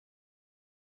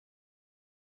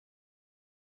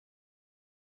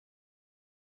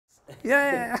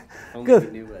Yeah, Only good.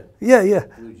 we knew it.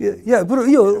 Yeah. But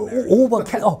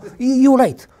you're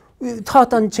right.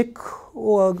 Tartan check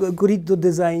or grid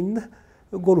design,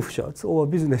 golf shirts or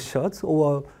business shirts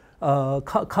or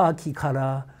khaki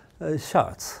color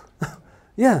shirts.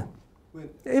 Yeah,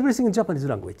 everything in Japanese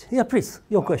language. Yeah, please,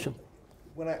 your question.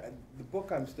 When the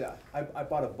book I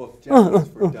bought a book, Japanese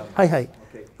for Dummies. Hi.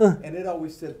 Okay, and it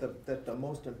always said that the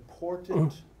most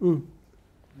important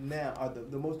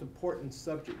the most important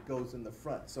subject goes in the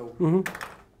front. So,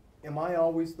 am I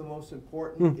always the most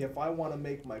important? If I want to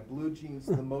make my blue jeans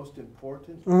the most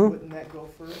important, wouldn't that go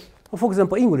first? For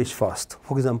example, English first.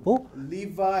 For example,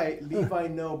 Levi,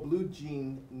 no. Blue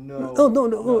jean, no.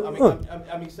 No.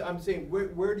 I'm saying,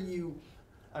 where do you?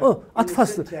 At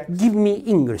first, give me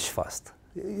English first.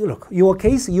 Look, your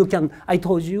case, I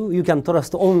told you, you can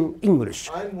trust on English.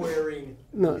 I'm wearing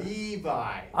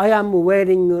Levi. I am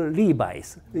wearing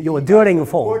Levi's. Your during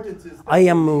form. I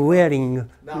am wearing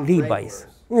Levi's.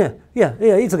 Yeah,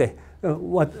 it's okay.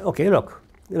 Okay, look,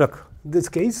 this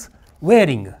case,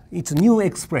 wearing, it's new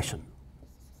expression.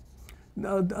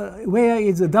 Where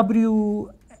is a W-E-A-R?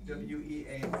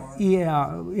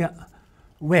 Yeah.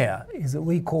 Where is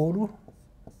we call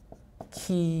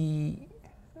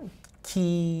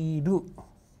kiru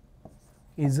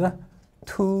is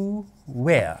to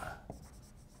wear.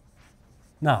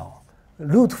 Now,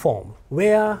 root form,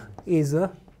 wear is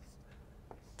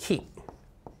ki.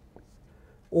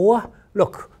 Or,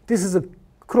 look, this is a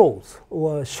clothes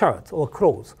or shirt or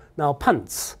clothes. Now,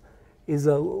 pants is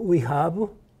we have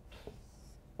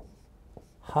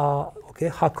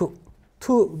haku.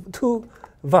 Two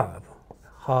verb.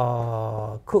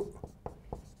 Haku.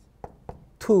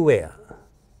 To wear.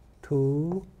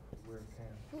 To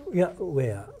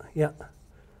wear. Yeah.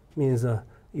 Means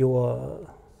your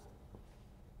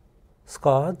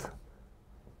skirt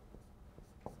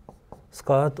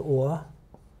or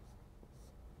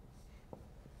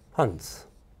pants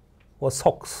or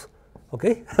socks.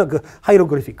 Okay?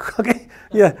 Hieroglyphic. Okay?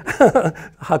 Yeah.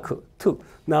 Haku. Two.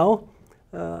 Now,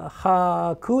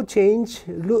 haku change,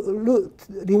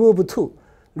 remove to,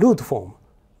 root form.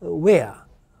 Wear.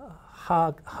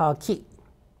 Haki.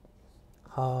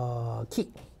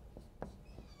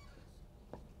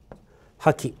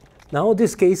 Now,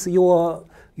 this case, your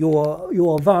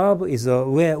verb is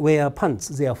wear pants.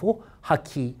 Therefore,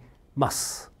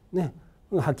 hakimasu.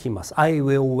 Hakimasu. I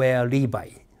will wear Levi.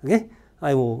 Okay?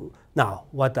 I will. Now,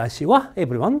 watashi wa,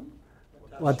 everyone.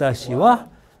 Watashi wa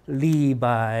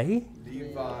Levi.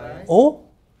 O.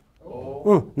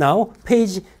 Now,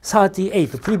 page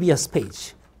 38, previous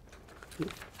page.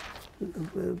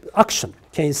 Action.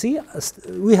 Can you see?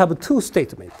 We have two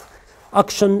statements.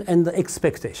 Action and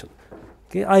expectation.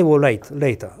 Okay, I will write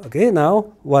later. Okay,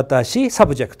 now, watashi,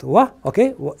 subject wa.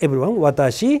 Okay, everyone,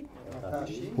 watashi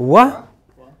wa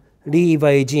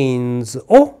Levi jeans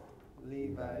o.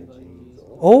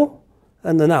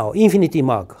 And now, infinity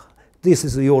mark. This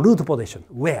is your root position.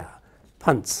 Wear.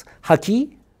 Pants.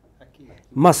 Haki.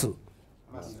 Masu.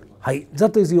 Hai.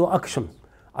 That is your action.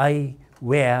 I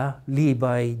wear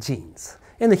Levi jeans.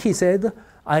 And he said,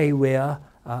 I wear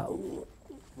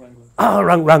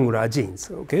Wrangler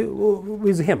jeans. Okay,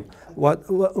 with him. I thought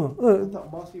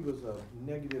masi was a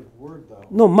negative word, though.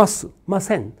 No, masu.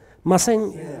 Masen.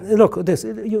 Look, this,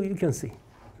 you can see.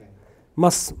 Okay.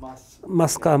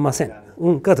 Maska, masen.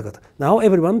 Got. Now,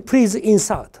 everyone, please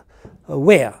insert.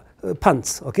 Wear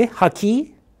pants. Okay,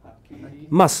 haki.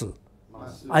 Masu.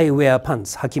 I wear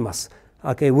pants. Hakimasu.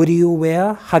 Okay, will you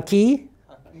wear haki?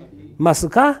 Masu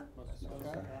ka?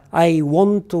 I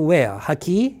want to wear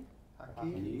haki.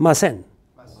 Masen.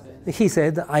 He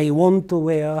said, I want to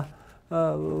wear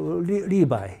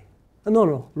Levi.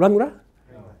 No, Wrangler?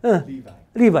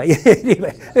 Levi.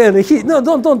 Levi. No,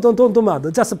 don't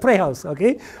matter. Just playhouse,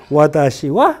 okay?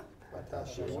 Watashi wa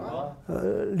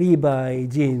Levi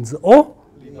jeans o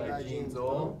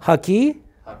haki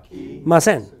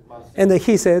masen. And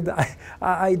he said,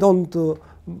 I don't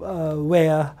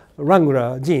wear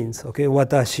Wrangler jeans. Okay,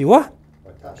 watashi wa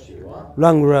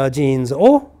Wrangler jeans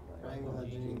o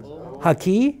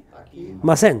haki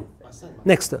masen.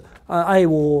 Next, I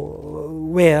will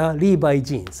wear Levi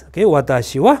jeans. Okay,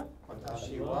 watashi wa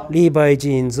Levi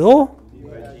jeans o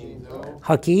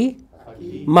haki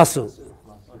masu.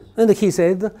 And he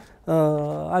said,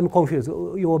 I'm confused.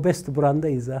 Your best brand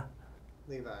is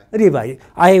Levi.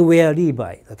 I wear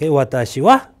Levi. Okay, watashi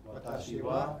wa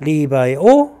Levi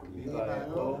o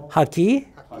haki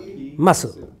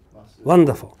masu.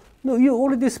 Wonderful. No, you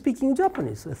already speaking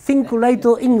Japanese. Think like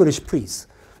English, please.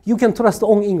 You can trust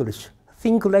on English.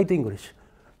 Think like English.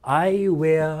 I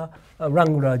wear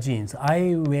Wrangler jeans.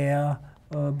 I wear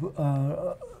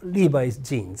Levi's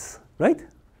jeans, right?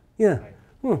 Yeah.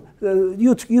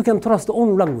 You can trust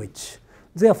own language.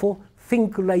 Therefore,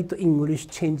 think right English,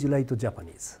 change right to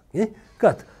Japanese. Yeah?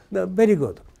 Good. Very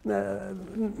good.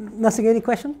 Nothing, any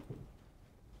question?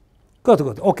 Good.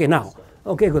 Okay, now.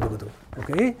 Okay, good.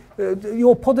 Okay.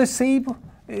 Your possessive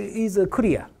is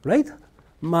clear, right?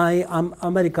 My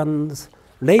American's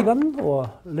Ray-Ban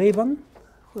or Ray-Ban.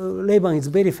 Ray-Ban is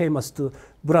very famous to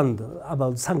brand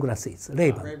about sunglasses.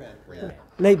 Ray-Ban.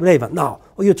 Ray-Ban. Now,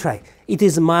 you try. It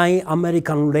is my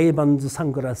American Ray-Ban's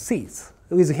sunglasses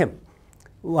with him.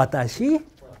 Watashi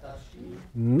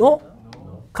no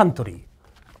country.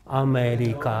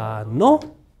 America no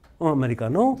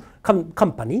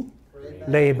company.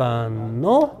 Ray-Ban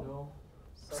no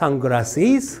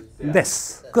sunglasses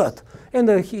desu. Good.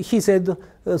 And he said,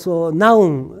 so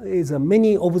noun is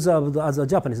many observed as a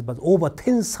Japanese, but over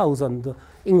 10,000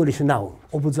 English noun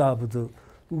observed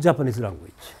Japanese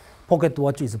language. Pocket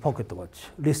watch is pocket watch,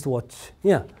 wristwatch.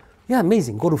 Yeah,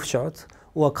 amazing. Golf shirt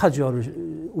or casual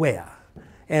wear,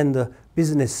 and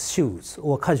business shoes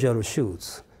or casual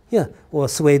shoes. Yeah, or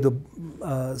suede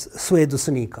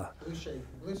sneaker.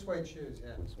 Blue suede shoes.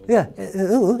 Yeah.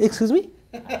 Excuse me.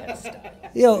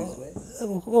 Yeah.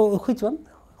 Which one?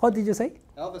 What did you say?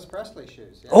 Elvis Presley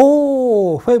shoes. Yeah.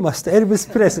 Oh, famous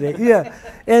Elvis Presley. Yeah,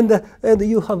 and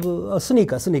you have a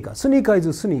sneaker. Sneaker is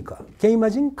a sneaker. Can you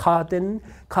imagine? Curtain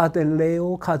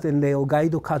rail,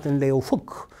 guide, curtain rail,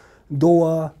 hook,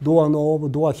 door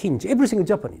knob, door hinge. Everything is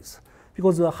Japanese.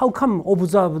 Because how come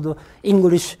observed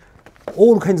English,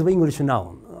 all kinds of English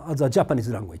noun as a Japanese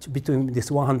language between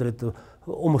this 100 to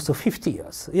almost 50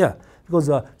 years? Yeah, because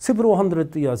several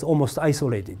hundred years almost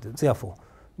isolated. Therefore.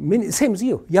 Same as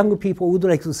you. Young people would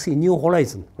like to see new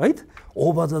horizon, right?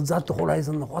 Over that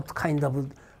horizon, what kind of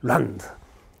land?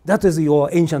 That is your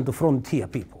ancient frontier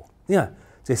people. Yeah,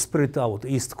 they spread out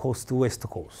east coast to west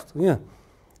coast.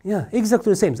 Yeah,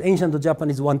 exactly the same. Ancient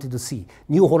Japanese wanted to see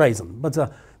new horizon, but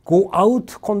go out,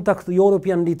 contact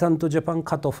European, return to Japan,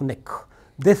 cut off neck,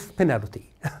 death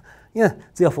penalty. Yeah,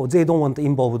 therefore they don't want to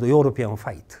involve the European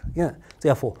fight. Yeah,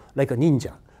 therefore like a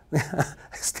ninja.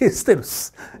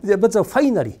 Stealth. But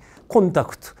finally,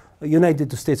 contact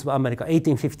United States of America,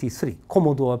 1853,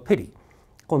 Commodore Perry,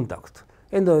 contact.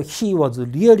 And he was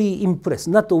really impressed,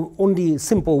 not only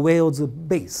simple Wales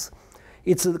base.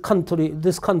 It's a country,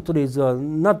 this country is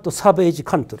not a savage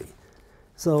country.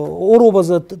 So all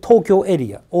over the Tokyo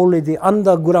area, already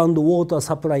underground water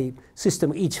supply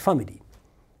system, each family.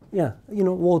 Yeah,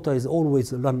 water is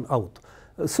always run out.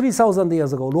 3,000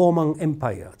 years ago, Roman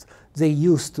empires, they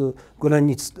used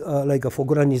granite, like for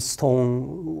granite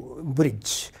stone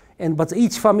bridge. But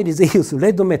each family, they use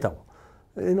red metal,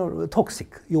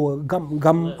 toxic, your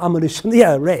gum ammunition,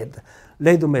 yeah, red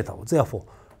metal. Therefore,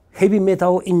 heavy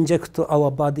metal inject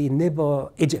our body, never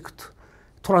eject.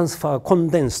 Transfer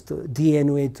condensed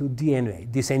DNA to DNA,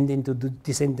 descendant to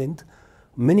descendant.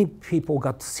 Many people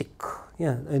got sick,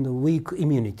 yeah, and weak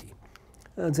immunity.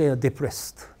 They are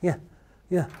depressed, yeah.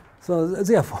 So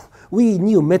therefore, we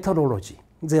knew metallurgy.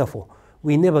 Therefore,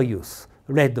 we never use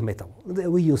red metal.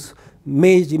 We use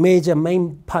major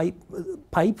main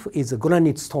pipe is a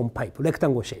granite stone pipe,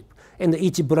 rectangle shape, and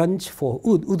each branch for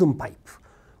wooden pipe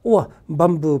or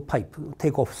bamboo pipe,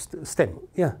 take off stem.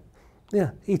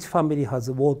 Yeah. Each family has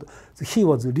water. He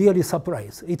was really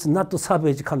surprised. It's not a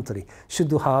savage country.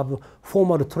 Should have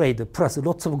formal trade plus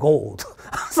lots of gold.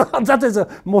 So that is the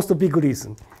most big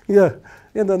reason. Yeah.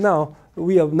 And now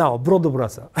we are blood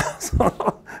brother. So,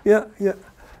 yeah.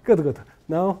 Good.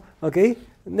 Now, okay.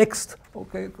 Next,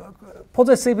 okay.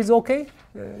 Possessive is okay.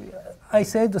 I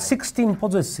said 16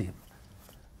 possessive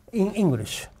in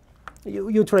English.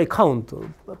 You try count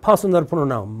personal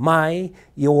pronoun. My,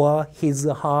 your, his,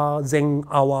 her, them,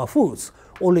 our, whose.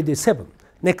 Already 7.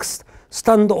 Next,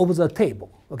 stand over the table.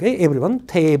 Okay, everyone.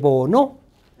 Table no.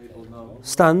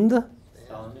 Stand.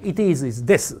 It is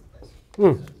this.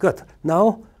 Good.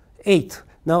 Now 8.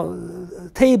 Now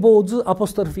tables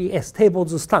apostrophe s.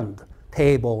 Tables stand.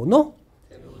 Table no.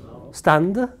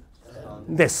 Stand.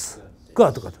 This.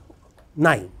 Good.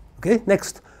 9. Okay.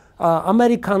 Next,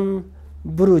 American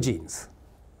blue jeans.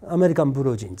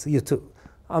 You too.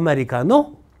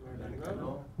 Americano.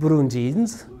 Blue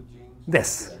jeans.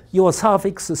 This. Your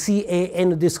suffix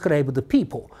CAN describes the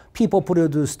people. People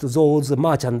produced those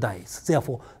merchandise.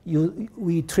 Therefore,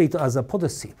 we treat as a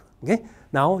possessive. Okay.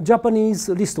 Now, Japanese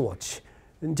wristwatch.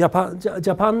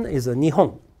 Japan is a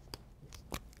Nihon.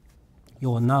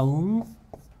 Your noun.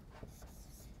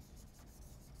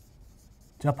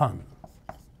 Japan.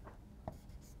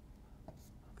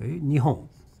 Okay. Nihon.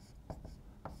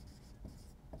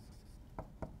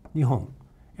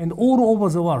 And all over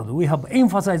the world, we have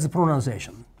emphasized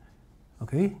pronunciation.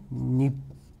 Okay,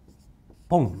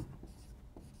 Nippon.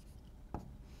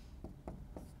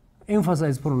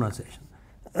 Emphasize pronunciation.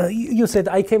 You said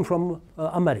I came from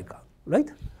America,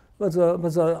 right? But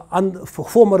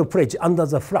formal pledge under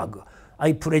the flag.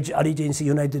 I pledge allegiance to the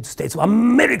United States of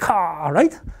America,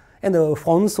 right? And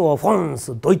France or France,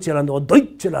 Deutschland or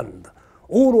Deutschland.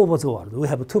 All over the world, we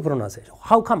have two pronunciations.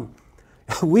 How come?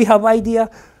 We have idea,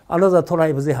 another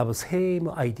tribes, they have the same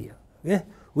idea. Yeah?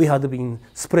 We had been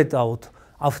spread out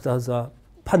after the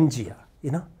Pangea,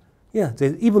 you know? Yeah,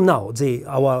 even now,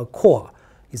 our core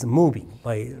is moving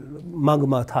by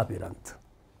magma turbulent.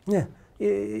 Yeah,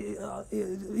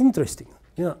 interesting.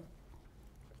 Yeah.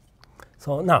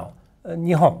 So now,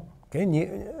 Nihon. Okay,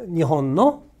 Nihon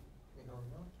no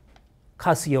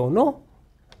Casio no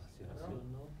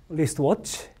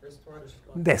wristwatch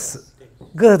desu.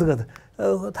 Good, good.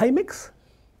 Timex?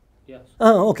 Yes.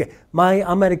 Okay. My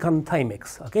American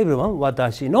Timex. Okay, everyone.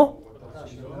 Watashi no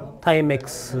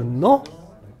Timex no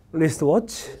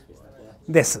wristwatch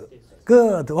desu.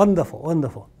 Good, wonderful,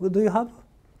 wonderful. Do you have?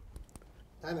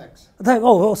 Timex.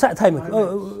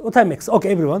 Timex. Timex.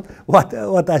 Okay, everyone.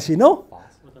 Watashi no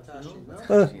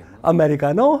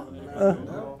America no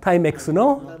Timex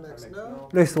no Timex, no.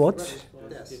 wristwatch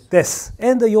Yes. desu.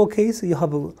 And in your case, you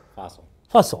have Fossil.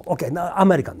 Faso. Okay, now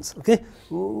Americans. Okay,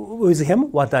 with him,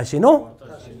 watashi no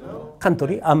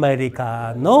country,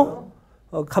 America no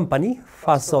company,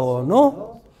 Faso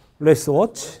no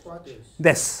wristwatch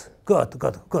desu. Good,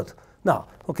 good, good. Now,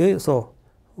 okay, so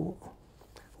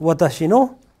watashi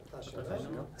no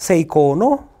Seiko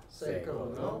no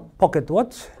Seiko, no. pocket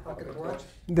watch Pocket watch.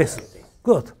 desu.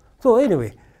 Good. So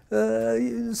anyway,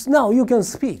 now you can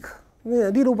speak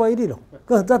little by little.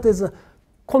 That is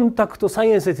contact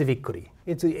scientifically.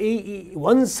 It's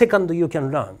 1 second you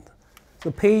can learn.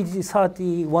 So page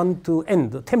 31 to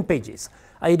end, 10 pages.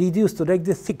 I reduced like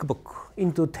this thick book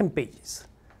into 10 pages.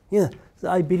 Yeah, so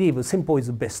I believe simple is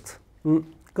best. Good,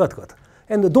 good.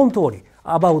 And don't worry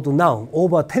about noun,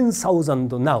 over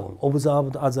 10,000 noun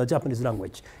observed as a Japanese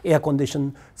language. Air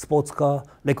condition, sports car,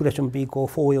 recreation vehicle,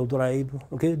 four-wheel drive,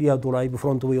 okay, rear drive,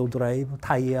 front wheel drive,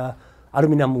 tire,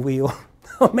 aluminum wheel.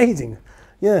 Amazing.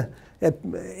 Yeah,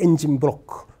 engine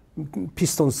block,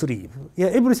 piston sleeve. Yeah,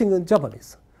 everything in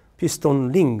Japanese.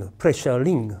 Piston ring, pressure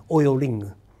ring, oil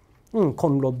ring,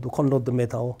 conrod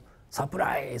metal.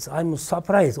 Surprise! I'm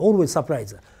surprised, always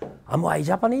surprised. Am I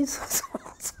Japanese?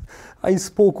 I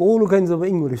spoke all kinds of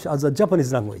English as a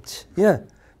Japanese language. Yeah,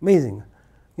 amazing.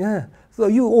 Yeah. So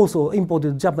you also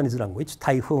imported Japanese language,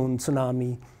 typhoon,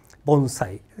 tsunami,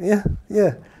 bonsai. Yeah,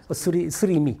 yeah.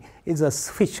 Surimi is a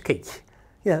fish cage.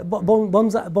 Yeah,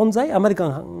 bonsai,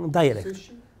 American dialect.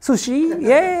 Sushi. Sushi,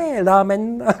 yeah,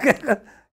 ramen.